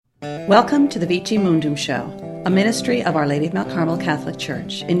Welcome to the Vici Mundum Show, a ministry of Our Lady of Mount Carmel Catholic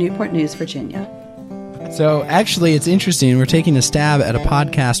Church in Newport News, Virginia. So actually, it's interesting. We're taking a stab at a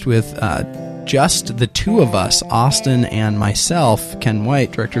podcast with just the two of us, Austin and myself, Ken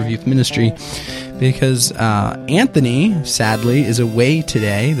White, Director of Youth Ministry, because Anthony, sadly, is away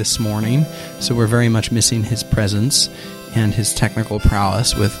today, this morning, so we're very much missing his presence and his technical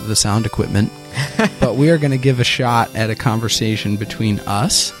prowess with the sound equipment. But we are going to give a shot at a conversation between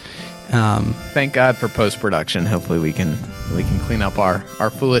us. Thank God for post-production. Hopefully we can clean up our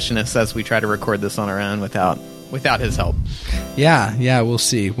foolishness as we try to record this on our own without his help. Yeah, we'll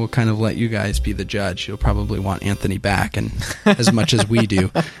see. We'll kind of let you guys be the judge. You'll probably want Anthony back, and as much as we do.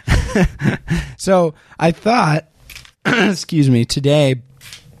 So I thought, excuse me, today,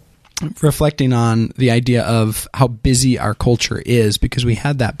 reflecting on the idea of how busy our culture is, because we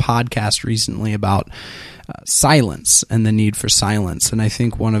had that podcast recently about silence and the need for silence. And I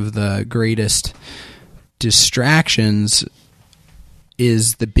think one of the greatest distractions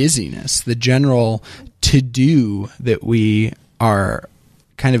is the busyness, the general to-do that we are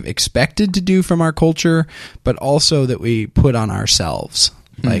kind of expected to do from our culture, but also that we put on ourselves.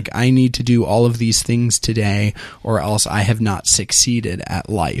 Like, I need to do all of these things today, or else I have not succeeded at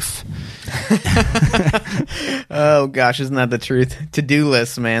life. Oh, gosh, isn't that the truth? To-do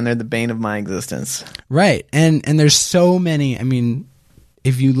lists, man, they're the bane of my existence. Right. And there's so many, I mean,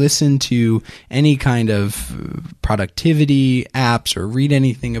 if you listen to any kind of productivity apps or read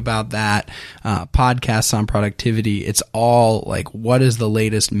anything about that, podcasts on productivity, it's all like, what is the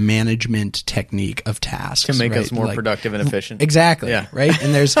latest management technique of tasks? To make us more productive and efficient. Exactly. Yeah. Right.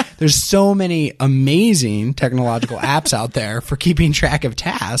 And there's so many amazing technological apps out there for keeping track of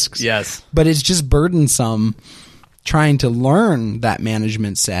tasks. Yes. But it's just burdensome trying to learn that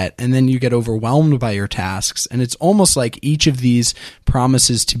management set, and then you get overwhelmed by your tasks. And it's almost like each of these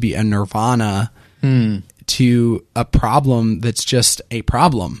promises to be a nirvana to a problem that's just a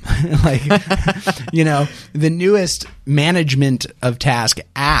problem. Like, the newest management of task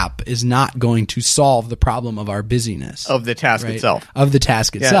app is not going to solve the problem of our busyness. Of the task itself. Of the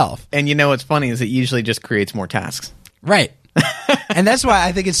task itself. And what's funny is it usually just creates more tasks. Right. And that's why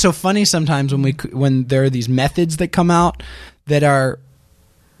I think it's so funny sometimes when there are these methods that come out that are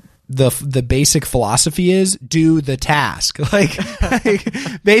the basic philosophy is do the task. Like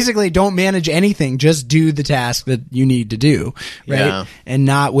basically don't manage anything, just do the task that you need to do, right? Yeah. And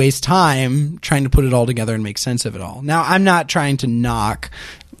not waste time trying to put it all together and make sense of it all. Now, I'm not trying to knock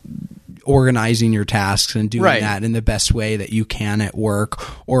organizing your tasks and doing that in the best way that you can at work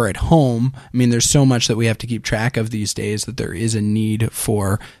or at home. I mean, there's so much that we have to keep track of these days that there is a need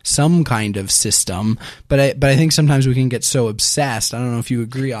for some kind of system. But I think sometimes we can get so obsessed. I don't know if you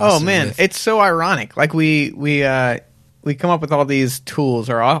agree, Austin. Oh man, it's so ironic. Like we come up with all these tools,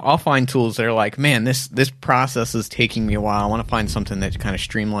 or I'll find tools that are like, man, this process is taking me a while. I want to find something that kind of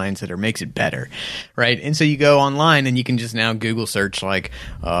streamlines it or makes it better, right? And so you go online and you can just now Google search like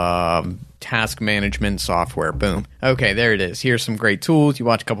task management software. Boom. Okay, there it is. Here's some great tools. You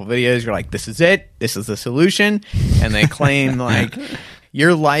watch a couple videos. You're like, this is it. This is the solution. And they claim like,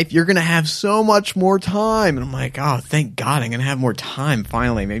 your life, you're going to have so much more time. And I'm like, oh, thank God, I'm going to have more time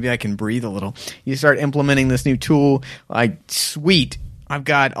finally. Maybe I can breathe a little. You start implementing this new tool, like, sweet, I've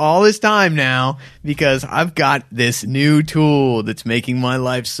got all this time now because I've got this new tool that's making my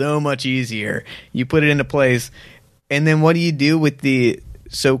life so much easier. You put it into place, and then what do you do with the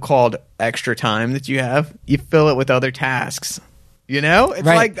so-called extra time that you have? You fill it with other tasks. It's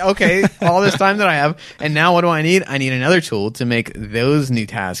like, okay, all this time that I have, and now what do I need? I need another tool to make those new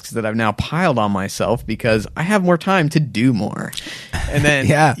tasks that I've now piled on myself because I have more time to do more. And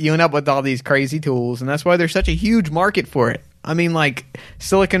then you end up with all these crazy tools, and that's why there's such a huge market for it. I mean, like,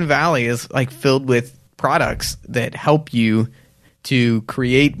 Silicon Valley is like filled with products that help you to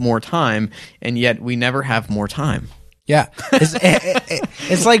create more time, and yet we never have more time. Yeah,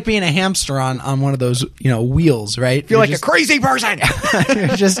 it's like being a hamster on one of those wheels, right? You're like a crazy person.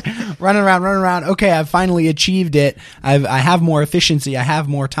 You're just running around. Okay, I've finally achieved it. I have more efficiency. I have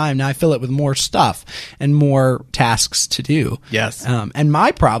more time now. I fill it with more stuff and more tasks to do. Yes. And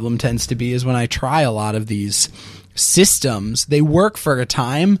my problem tends to be is when I try a lot of these systems, they work for a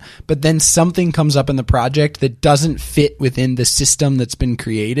time, but then something comes up in the project that doesn't fit within the system that's been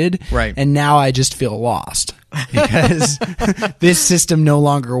created. Right. And now I just feel lost because this system no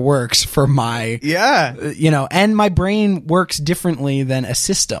longer works for my, and my brain works differently than a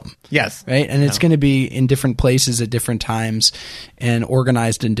system. Yes. Right. And it's going to be in different places at different times and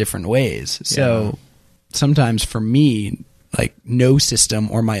organized in different ways. So sometimes for me, like, no system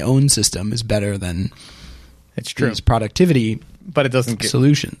or my own system is better than it's true. These productivity But it doesn't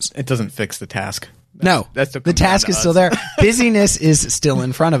solutions. It doesn't fix the task. No, the task is still there. Busyness is still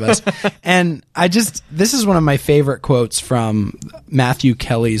in front of us. And this is one of my favorite quotes from Matthew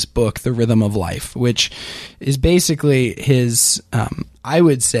Kelly's book, The Rhythm of Life, which is basically his, I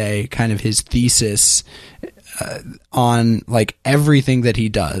would say, kind of his thesis on like everything that he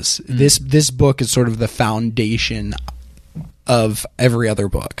does. This book is sort of the foundation of every other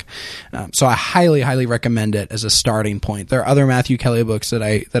book. So I highly, highly recommend it as a starting point. There are other Matthew Kelly books that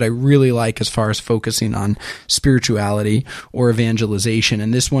I really like as far as focusing on spirituality or evangelization.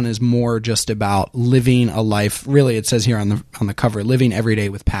 And this one is more just about living a life. Really, it says here on the cover, living every day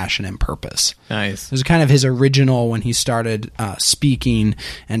with passion and purpose. Nice. It was kind of his original, when he started speaking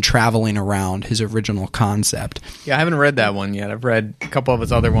and traveling around, his original concept. Yeah, I haven't read that one yet. I've read a couple of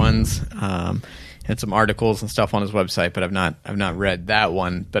his other ones. And some articles and stuff on his website, but I've not read that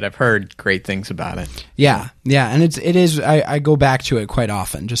one, but I've heard great things about it. Yeah. And it is, I go back to it quite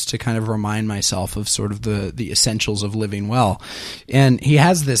often just to kind of remind myself of sort of the essentials of living well. And he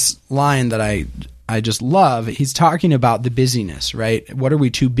has this line that I just love. He's talking about the busyness, right? What are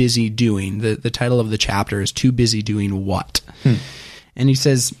we too busy doing? The title of the chapter is Too Busy Doing What? And he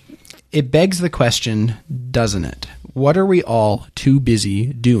says, it begs the question, doesn't it? What are we all too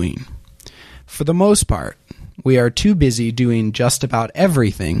busy doing? For the most part, we are too busy doing just about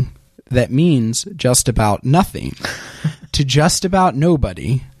everything that means just about nothing to just about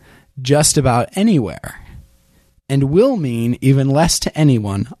nobody, just about anywhere, and will mean even less to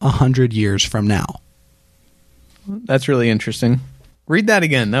anyone 100 years from now. That's really interesting. Read that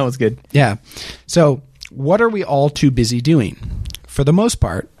again. That was good. Yeah. So, what are we all too busy doing? For the most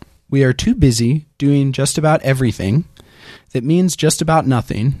part, we are too busy doing just about everything that means just about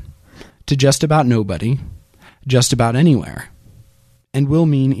nothing to just about nobody, just about anywhere, and will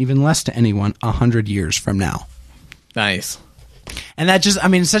mean even less to anyone 100 years from now. Nice. And that just,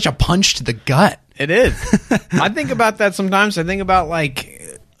 it's such a punch to the gut. It is. I think about that sometimes. I think about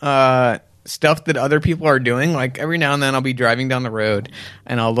like stuff that other people are doing. Like every now and then I'll be driving down the road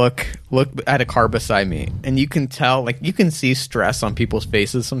and I'll look at a car beside me, and you can tell, like you can see stress on people's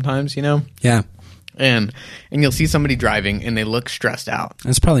faces sometimes, you know? Yeah. And you'll see somebody driving and they look stressed out.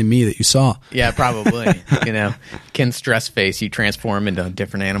 That's probably me that you saw. Yeah, probably. Ken's stress face, you transform into a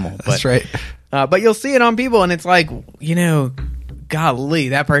different animal. But, that's right. But you'll see it on people, and it's like, golly,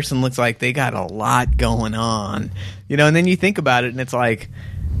 that person looks like they got a lot going on. And then you think about it and it's like,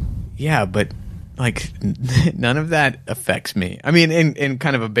 yeah, but like none of that affects me. I mean, in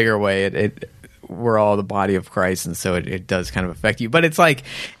kind of a bigger way, we're all the body of Christ, and so it does kind of affect you. But it's like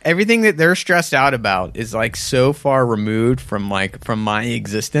everything that they're stressed out about is like so far removed from my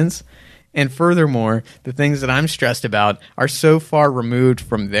existence. And furthermore, the things that I'm stressed about are so far removed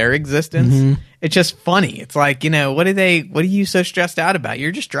from their existence. Mm-hmm. It's just funny. It's like, what are you so stressed out about?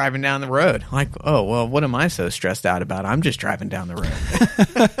 You're just driving down the road. Like, oh, well, what am I so stressed out about? I'm just driving down the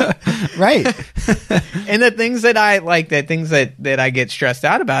road. Right. And the things that I like, the things that I get stressed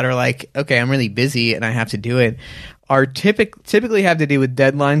out about are like, okay, I'm really busy and I have to do it, are typically have to do with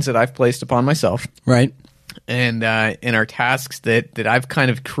deadlines that I've placed upon myself. Right. And our tasks that I've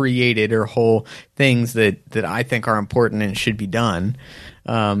kind of created, or whole things that I think are important and should be done.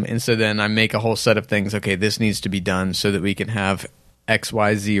 And so then I make a whole set of things. Okay, this needs to be done so that we can have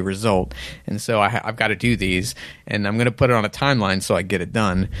XYZ result. And so I've got to do these, and I'm going to put it on a timeline so I get it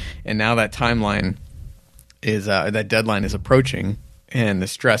done. And now that timeline is that deadline is approaching, and the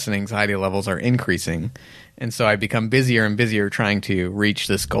stress and anxiety levels are increasing. And so I become busier and busier trying to reach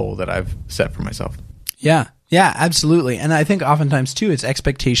this goal that I've set for myself. Yeah, absolutely. And I think oftentimes too, it's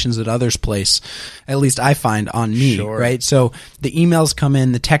expectations that others place, at least I find, on me, sure. Right? So the emails come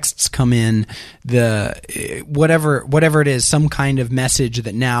in, the texts come in, the whatever it is, some kind of message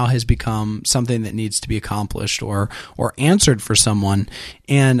that now has become something that needs to be accomplished or answered for someone.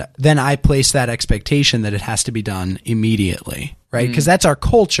 And then I place that expectation that it has to be done immediately. Right? Because that's our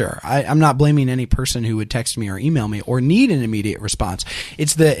culture. I'm not blaming any person who would text me or email me or need an immediate response.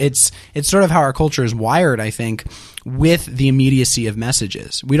 It's sort of how our culture is wired, I think, with the immediacy of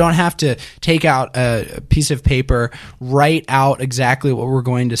messages. We don't have to take out a piece of paper, write out exactly what we're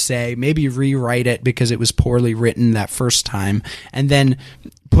going to say, maybe rewrite it because it was poorly written that first time, and then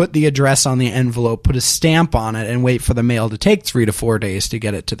put the address on the envelope, put a stamp on it, and wait for the mail to take 3 to 4 days to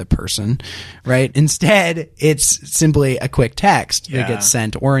get it to the person, right? Instead, it's simply a quick text that gets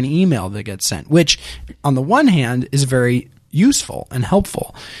sent or an email that gets sent, which on the one hand is very useful and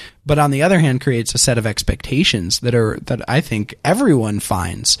helpful, but on the other hand creates a set of expectations that I think everyone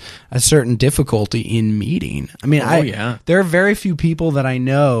finds a certain difficulty in meeting. I mean, there are very few people that I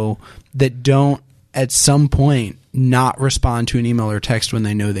know that don't at some point not respond to an email or text when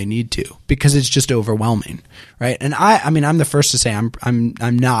they know they need to, because it's just overwhelming, right? And I mean, I'm the first to say I'm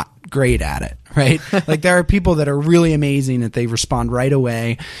not great at it, right? Like, there are people that are really amazing that they respond right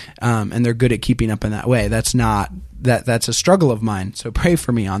away, and they're good at keeping up in that way. That's a struggle of mine. So pray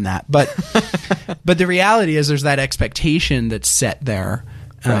for me on that. But but the reality is there's that expectation that's set there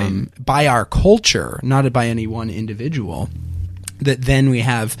by our culture, not by any one individual. That then we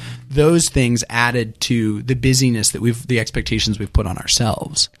have those things added to the busyness that the expectations we've put on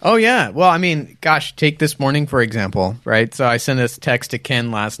ourselves. Oh, yeah. Well, I mean, gosh, take this morning, for example, right? So I sent this text to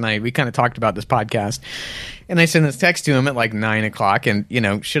Ken last night. We kind of talked about this podcast. And I sent this text to him at like 9 o'clock. And,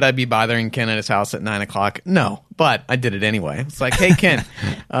 should I be bothering Ken at his house at 9 o'clock? No, but I did it anyway. It's like, hey, Ken,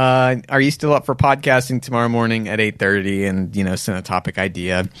 are you still up for podcasting tomorrow morning at 8:30? And, sent a topic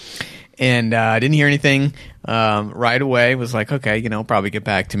idea. And I didn't hear anything right away. Was like, okay, probably get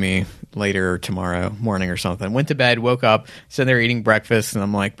back to me later tomorrow morning or something. Went to bed, woke up, sitting there eating breakfast, and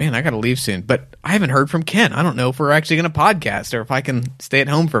I'm like, man, I got to leave soon. But I haven't heard from Ken. I don't know if we're actually going to podcast or if I can stay at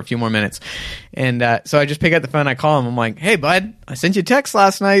home for a few more minutes. And so I just pick up the phone. I call him. I'm like, hey, bud, I sent you a text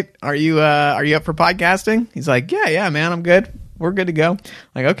last night. Are you up for podcasting? He's like, yeah, man, I'm good. We're good to go.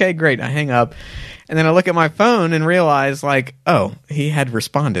 Like, okay, great. I hang up. And then I look at my phone and realize, like, oh, he had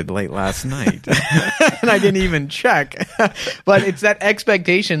responded late last night. And I didn't even check. But it's that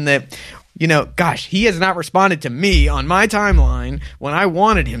expectation that, gosh, he has not responded to me on my timeline when I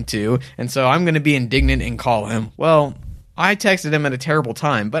wanted him to. And so I'm going to be indignant and call him. Well, I texted him at a terrible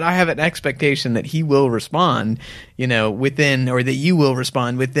time, but I have an expectation that he will respond, within, or that you will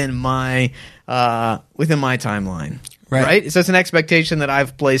respond within my timeline. Right? So it's an expectation that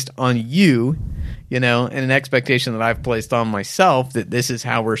I've placed on you, and an expectation that I've placed on myself that this is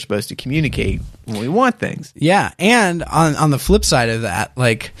how we're supposed to communicate when we want things. Yeah. And on the flip side of that,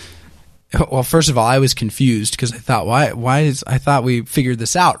 like, well, first of all, I was confused because I thought, I thought we figured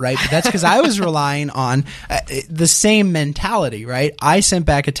this out, right? But that's because I was relying on the same mentality, right? I sent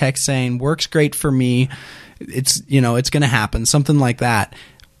back a text saying, works great for me. It's, it's going to happen, something like that.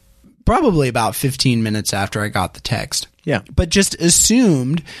 Probably about 15 minutes after I got the text. Yeah. But just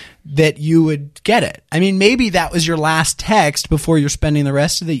assumed that you would get it. I mean, maybe that was your last text before you're spending the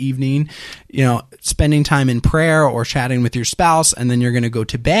rest of the evening, spending time in prayer or chatting with your spouse, and then you're going to go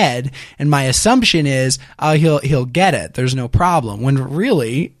to bed. And my assumption is, he'll get it. There's no problem. When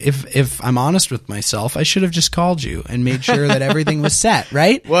really, if I'm honest with myself, I should have just called you and made sure that everything was set,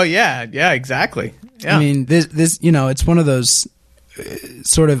 right? Well, yeah, exactly. Yeah. I mean, this, it's one of those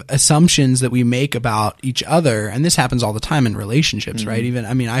sort of assumptions that we make about each other, and this happens all the time in relationships, right? Even,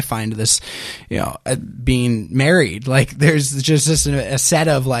 I find this, being married, like there's just a set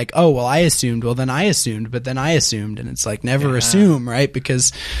of like, oh, well, I assumed, well, then I assumed, but then I assumed, and it's like never assume, right?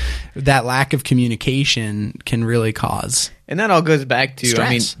 Because that lack of communication can really cause. And that all goes back to,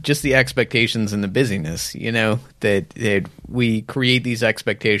 stress. Just the expectations and the busyness, that we create these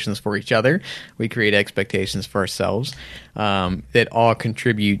expectations for each other. We create expectations for ourselves that all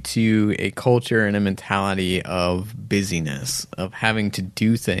contribute to a culture and a mentality of busyness, of having to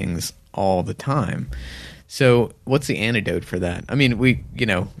do things all the time. So what's the antidote for that? I mean,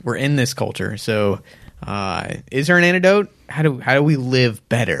 we're in this culture. So is there an antidote? How do we live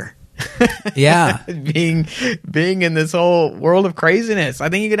better? Yeah. being in this whole world of craziness. I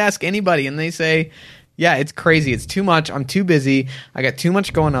think you could ask anybody and they say, yeah, it's crazy. It's too much. I'm too busy. I got too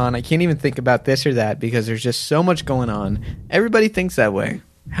much going on. I can't even think about this or that because there's just so much going on. Everybody thinks that way.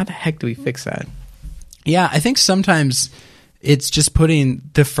 How the heck do we fix that? Yeah, I think sometimes it's just putting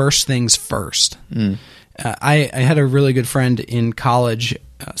the first things first. I had a really good friend in college,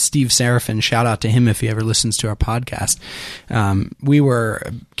 Steve Serafin. Shout out to him if he ever listens to our podcast. We were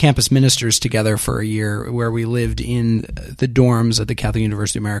campus ministers together for a year where we lived in the dorms at the Catholic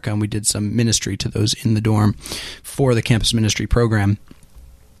University of America, and we did some ministry to those in the dorm for the campus ministry program.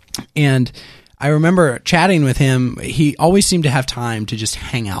 And I remember chatting with him. He always seemed to have time to just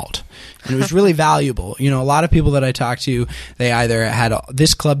hang out. And it was really valuable. A lot of people that I talked to, they either had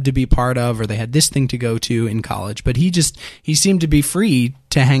this club to be part of or they had this thing to go to in college. But he seemed to be free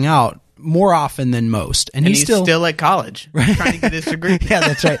to hang out more often than most. And he's still at college, right? Trying to get his degree. Yeah,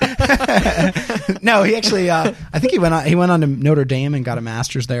 that's right. No, he actually, I think he went on to Notre Dame and got a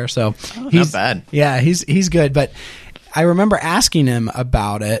master's there. So not bad. Yeah, he's good. But I remember asking him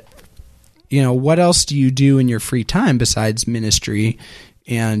about it. What else do you do in your free time besides ministry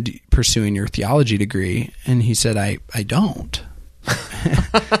and pursuing your theology degree? And he said, I don't.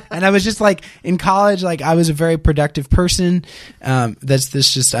 And I was just like, in college, like I was a very productive person.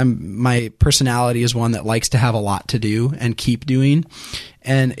 My personality is one that likes to have a lot to do and keep doing.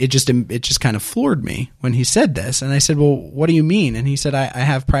 And it just kind of floored me when he said this. And I said, well, what do you mean? And he said, I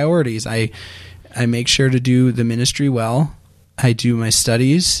have priorities. I make sure to do the ministry well. I do my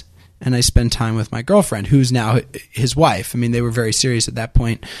studies, and I spend time with my girlfriend, who's now his wife. I mean, they were very serious at that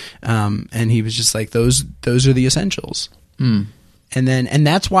point. And he was just like, those are the essentials. Mm. And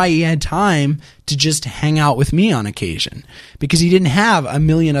that's why he had time to just hang out with me on occasion, because he didn't have a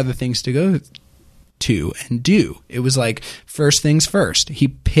million other things to go to and do. It was like first things first. He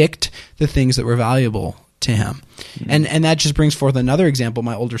picked the things that were valuable to him. Mm-hmm. And that just brings forth another example.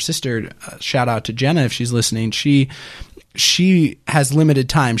 My older sister, shout out to Jenna if she's listening. She has limited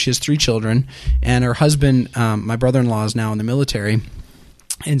time. She has 3 children, and her husband, my brother-in-law, is now in the military.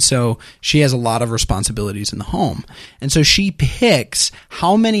 And so she has a lot of responsibilities in the home. And so she picks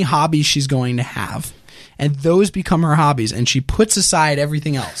how many hobbies she's going to have. And those become her hobbies. And she puts aside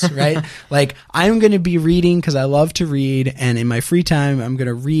everything else, right? Like, I'm going to be reading because I love to read. And in my free time, I'm going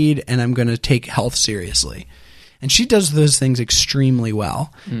to read and I'm going to take health seriously. And she does those things extremely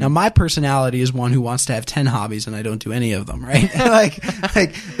well. Mm. Now, my personality is one who wants to have 10 hobbies and I don't do any of them, right? like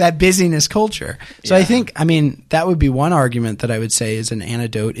that busyness culture. So I think, I mean, that would be one argument that I would say is an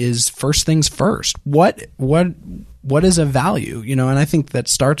antidote is first things first. What is of value, you know? And I think that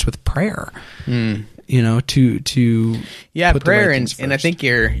starts with prayer. Mm. You know, to put prayer, the right and I think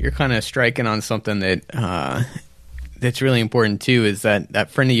you're kind of striking on something that that's really important too. Is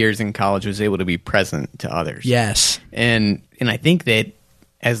that friend of yours in college was able to be present to others. Yes, and I think that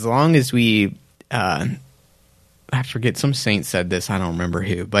as long as we, I forget, some saint said this, I don't remember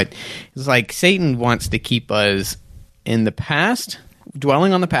who, but it's like Satan wants to keep us in the past,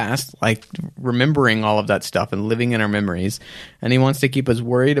 dwelling on the past, like remembering all of that stuff and living in our memories, and he wants to keep us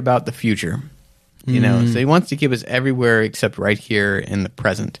worried about the future. You know, so he wants to keep us everywhere except right here in the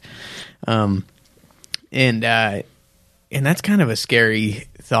present. And that's kind of a scary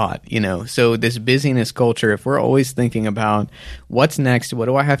thought, you know. So this busyness culture, if we're always thinking about what's next, what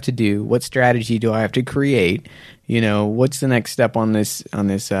do I have to do, what strategy do I have to create, you know, what's the next step on this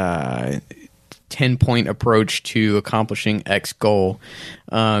 10-point approach to accomplishing X goal,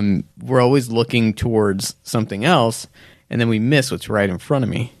 we're always looking towards something else, and then we miss what's right in front of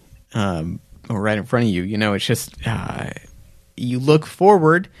me. Or right in front of you, you know, it's just you look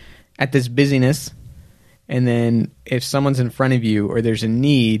forward at this busyness, and then if someone's in front of you or there's a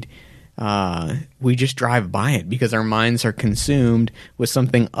need, we just drive by it because our minds are consumed with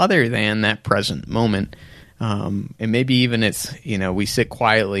something other than that present moment. And maybe even it's, you know, we sit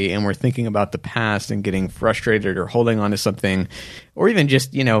quietly and we're thinking about the past and getting frustrated or holding on to something, or even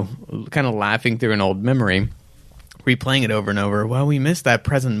just, you know, kind of laughing through an old memory, replaying it over and over. Well, we missed that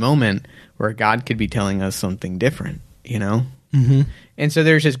present moment where God could be telling us something different, you know? Mm-hmm. And so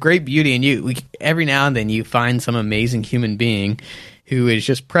there's this great beauty, and every now and then you find some amazing human being who is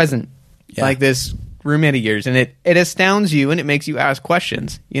just present, like this roommate of yours, and it astounds you and it makes you ask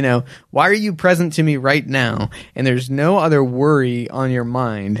questions. You know, why are you present to me right now? And there's no other worry on your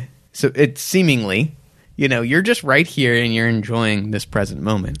mind. So it's seemingly, you know, you're just right here and you're enjoying this present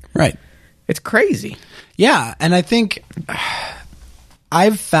moment. Right. It's crazy. Yeah, and I think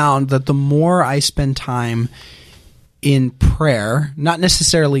I've found that the more I spend time in prayer, not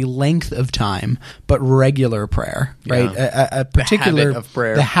necessarily length of time, but regular prayer, right? A particular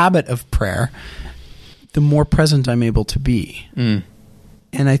the habit of prayer, the more present I'm able to be. Mm.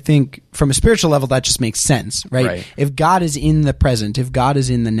 And I think from a spiritual level, that just makes sense, right? If God is in the present, if God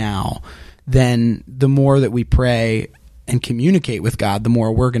is in the now, then the more that we pray and communicate with God, the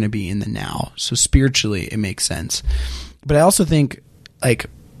more we're going to be in the now. So spiritually, it makes sense. But I also think, like,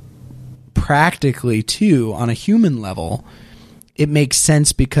 practically too, on a human level, it makes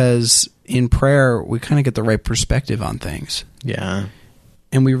sense because in prayer we kind of get the right perspective on things. Yeah.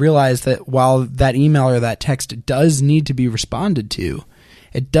 And we realize that while that email or that text does need to be responded to,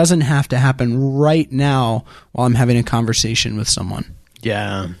 it doesn't have to happen right now while I'm having a conversation with someone.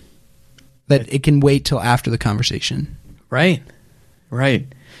 Yeah. That it can wait till after the conversation. Right.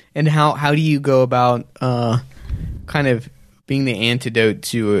 And how do you go about kind of being the antidote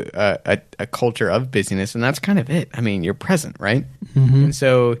to a culture of busyness? And that's kind of it. I mean, you're present, right? Mm-hmm. And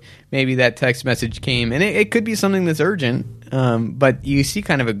so maybe that text message came, and it could be something that's urgent, but you see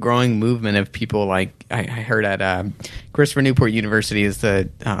kind of a growing movement of people like I heard at Christopher Newport University is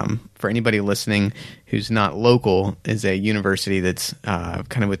for anybody listening who's not local, is a university that's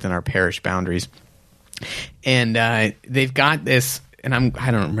kind of within our parish boundaries. And they've got this and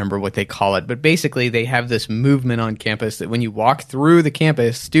I don't remember what they call it, but basically they have this movement on campus that when you walk through the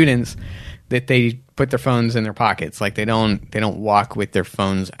campus, students, that they put their phones in their pockets. Like they don't walk with their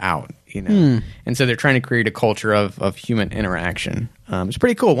phones out, you know. And so they're trying to create a culture of human interaction. It's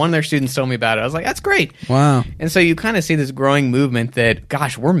pretty cool. One of their students told me about it. I was like, that's great. Wow. And so you kind of see this growing movement that,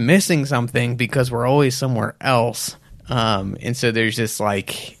 gosh, we're missing something because we're always somewhere else. And so there's just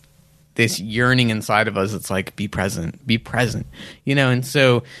like this yearning inside of us. It's like, be present, you know. And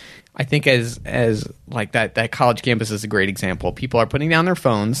so I think as like that college campus is a great example. People are putting down their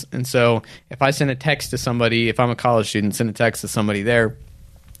phones. And so if I send a text to somebody, if I'm a college student, send a text to somebody there,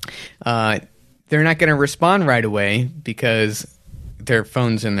 they're not going to respond right away because their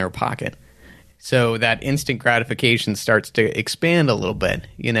phone's in their pocket. So that instant gratification starts to expand a little bit,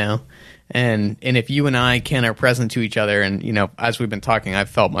 you know. And if you and I are present to each other, and you know, as we've been talking, I've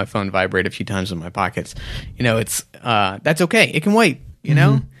felt my phone vibrate a few times in my pockets. You know, it's that's okay. It can wait. You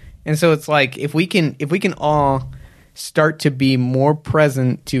know, and so it's like if we can all start to be more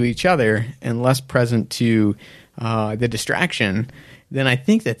present to each other and less present to the distraction, then I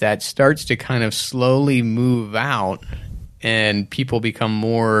think that starts to kind of slowly move out, and people become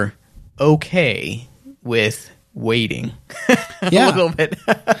more okay with waiting a little bit.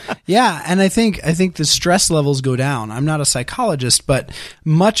 Yeah, and I think the stress levels go down. I'm not a psychologist, but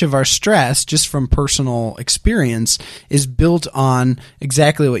much of our stress, just from personal experience, is built on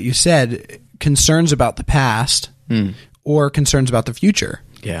exactly what you said, concerns about the past or concerns about the future.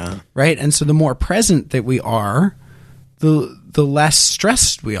 Yeah. Right? And so the more present that we are, the less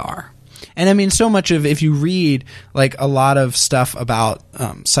stressed we are. And I mean, so much of, if you read like a lot of stuff about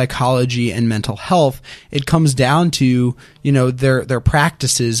psychology and mental health, it comes down to, you know, their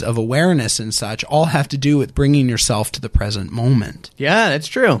practices of awareness and such all have to do with bringing yourself to the present moment. Yeah, that's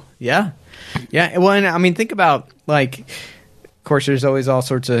true. Yeah. Yeah. Well, and I mean, think about like, of course, there's always all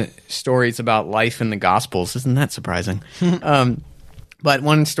sorts of stories about life in the Gospels. Isn't that surprising? But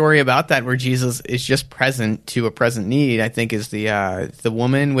one story about that where Jesus is just present to a present need, I think, is the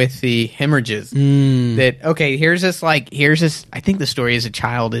woman with the hemorrhages. That, okay, here's this. I think the story is a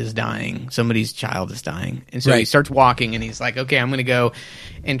child is dying. Somebody's child is dying. And so he starts walking and he's like, okay, I'm going to go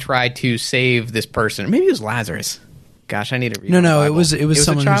and try to save this person. Maybe it was Lazarus. Gosh, I need to read. No, it was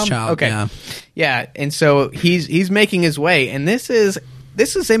someone's child. Okay. Yeah. And so he's making his way, and this is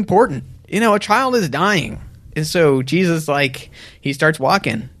important. You know, a child is dying. And so Jesus, like, he starts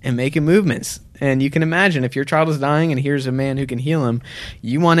walking and making movements. And you can imagine if your child is dying and here's a man who can heal him,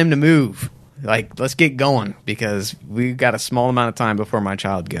 you want him to move. Like, let's get going because we've got a small amount of time before my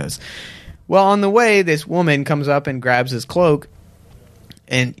child goes. Well, on the way, this woman comes up and grabs his cloak.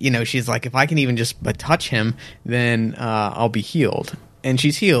 And, you know, she's like, if I can even just but touch him, then I'll be healed. And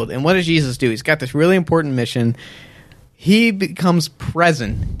she's healed. And what does Jesus do? He's got this really important mission. He becomes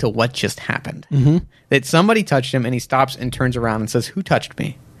present to what just happened. That somebody touched him, and he stops and turns around and says, who touched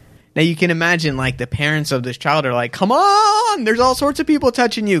me? Now, you can imagine, like, the parents of this child are like, come on, there's all sorts of people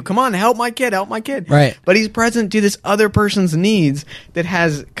touching you. Come on, help my kid. Right. But he's present to this other person's needs that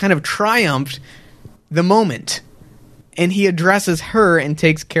has kind of triumphed the moment. And he addresses her and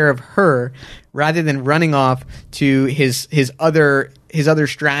takes care of her rather than running off to his other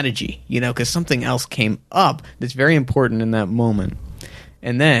strategy, you know, because something else came up that's very important in that moment.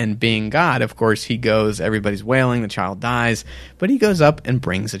 And then, being God, of course, he goes, everybody's wailing, the child dies, but he goes up and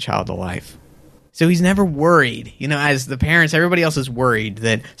brings the child to life. So he's never worried. You know, as the parents, everybody else is worried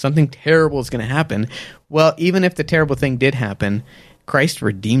that something terrible is going to happen. Well, even if the terrible thing did happen, Christ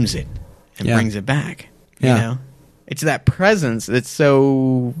redeems it and brings it back. You know? It's that presence that's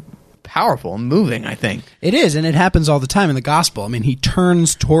so powerful and moving, I think. It is, and it happens all the time in the gospel. I mean, he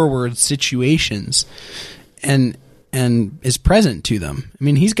turns toward situations and is present to them. I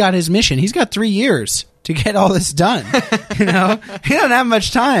mean, he's got his mission. He's got 3 years to get all this done. You know, he doesn't have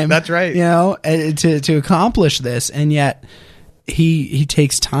much time. That's right. You know, to accomplish this, and yet he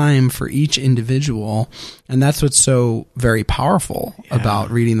takes time for each individual, and that's what's so very powerful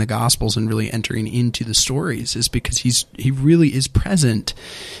about reading the Gospels and really entering into the stories, is because he really is present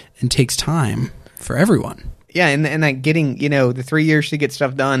and takes time for everyone. Yeah, and that getting, you know, the 3 years to get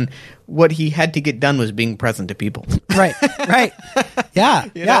stuff done, what he had to get done was being present to people. Right. Yeah.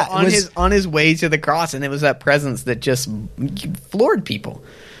 You know, on his way to the cross, and it was that presence that just floored people.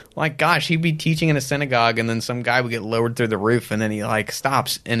 Like, gosh, he'd be teaching in a synagogue, and then some guy would get lowered through the roof, and then he, like,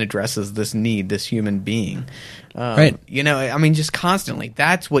 stops and addresses this need, this human being. Right. You know, I mean, just constantly.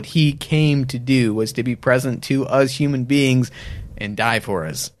 That's what he came to do, was to be present to us human beings and die for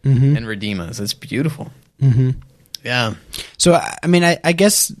us and redeem us. It's beautiful. Yeah. So, I mean, I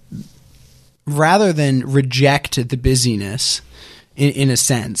guess rather than reject the busyness in a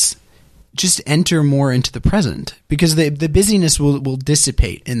sense, just enter more into the present, because the busyness will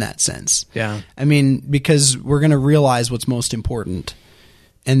dissipate in that sense. Yeah. I mean, because we're going to realize what's most important,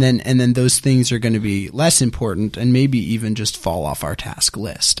 and then those things are going to be less important and maybe even just fall off our task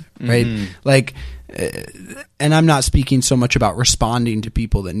list, right? Like, and I'm not speaking so much about responding to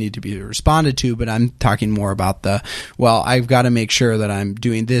people that need to be responded to, but I'm talking more about I've got to make sure that I'm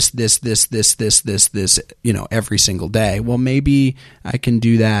doing this, every single day. Well, maybe I can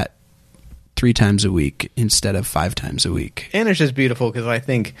do that 3 times a week instead of 5 times a week. And it's just beautiful because I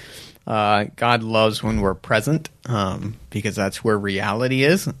think God loves when we're present, because that's where reality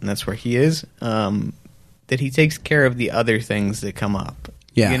is, and that's where He is. That He takes care of the other things that come up.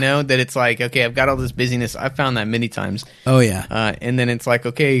 Yeah. You know, that it's like, okay, I've got all this busyness. I've found that many times. Oh, yeah. And then it's like,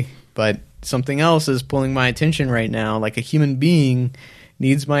 okay, but something else is pulling my attention right now. Like a human being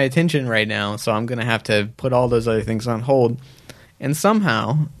needs my attention right now, so I'm going to have to put all those other things on hold. And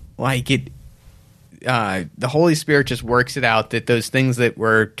somehow, like the Holy Spirit just works it out that those things that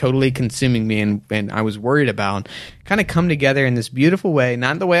were totally consuming me and I was worried about kind of come together in this beautiful way,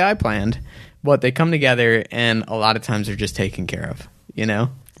 not the way I planned, but they come together, and a lot of times they're just taken care of, you know?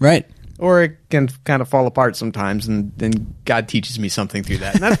 Right. Or it can kind of fall apart sometimes, and then God teaches me something through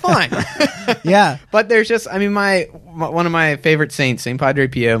that, and that's fine. Yeah. But there's just, I mean, one of my favorite saints, St. Padre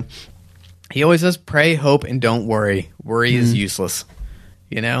Pio, he always says, pray, hope, and don't worry. Worry is useless.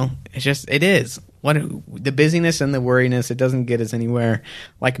 You know? It is. The busyness and the worriness, it doesn't get us anywhere.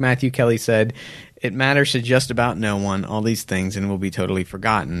 Like Matthew Kelly said, it matters to just about no one, all these things, and will be totally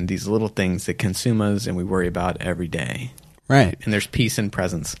forgotten. These little things that consume us and we worry about every day. Right. And there's peace in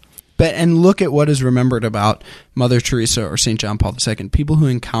presence. And look at what is remembered about Mother Teresa or St. John Paul II. People who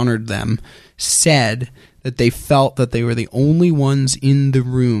encountered them said that they felt that they were the only ones in the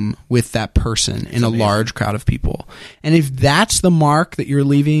room with that person in a large crowd of people. And if that's the mark that you're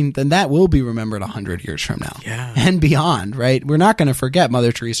leaving, then that will be remembered 100 years from now. Yeah. And beyond, right? We're not going to forget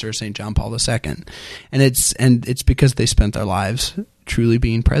Mother Teresa or St. John Paul II. And it's because they spent their lives truly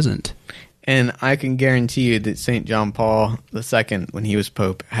being present. And I can guarantee you that St. John Paul II, when he was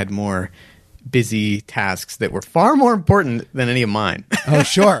Pope, had more busy tasks that were far more important than any of mine. Oh,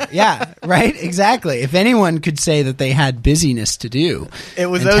 sure. Yeah, right? Exactly. If anyone could say that they had busyness to do, it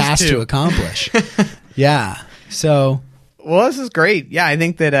was and those tasks two to accomplish. Yeah. So... Well, this is great. Yeah, I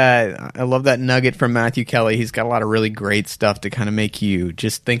think that I love that nugget from Matthew Kelly. He's got a lot of really great stuff to kind of make you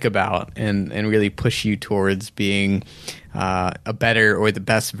just think about and really push you towards being a better or the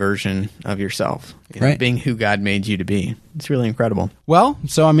best version of yourself. You know, right. Being who God made you to be. It's really incredible. Well,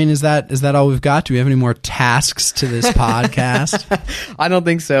 so, I mean, is that all we've got? Do we have any more tasks to this podcast? I don't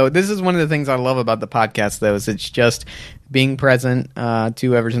think so. This is one of the things I love about the podcast, though, is it's just being present to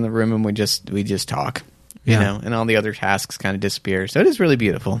whoever's in the room, and we just talk. You know, and all the other tasks kind of disappear. So it is really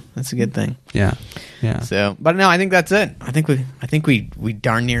beautiful. That's a good thing. Yeah. Yeah. So, but no, I think that's it. I think we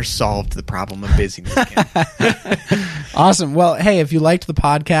darn near solved the problem of busyness again. Awesome. Well, hey, if you liked the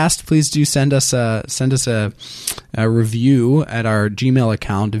podcast, please do send us a review at our Gmail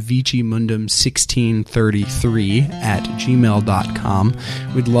account, vicimundum1633@gmail.com.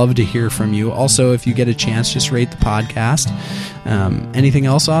 We'd love to hear from you. Also, if you get a chance, just rate the podcast. Anything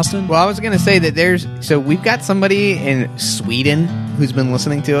else, Austin? Well, I was going to say that we've got somebody in Sweden who's been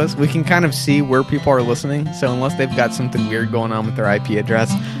listening to us. We can kind of see where people are listening. So unless they've got something weird going on with their IP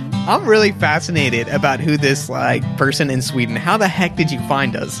address, I'm really fascinated about who this person in Sweden. How the heck did you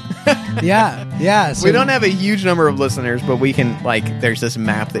find us? Yeah. So we don't have a huge number of listeners, but we can there's this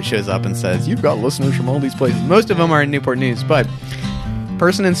map that shows up and says you've got listeners from all these places. Most of them are in Newport News, but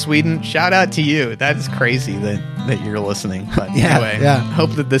person in Sweden, shout out to you. That is crazy that you're listening. But anyway,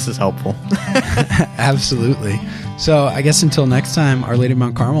 hope that this is helpful. Absolutely. So I guess until next time, Our Lady of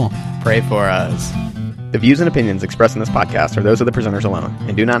Mount Carmel, pray for us. The views and opinions expressed in this podcast are those of the presenters alone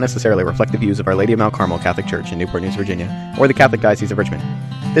and do not necessarily reflect the views of Our Lady of Mount Carmel Catholic Church in Newport News, Virginia, or the Catholic Diocese of Richmond.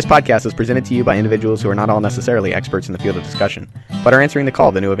 This podcast is presented to you by individuals who are not all necessarily experts in the field of discussion, but are answering the call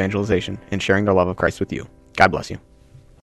of the new evangelization and sharing their love of Christ with you. God bless you.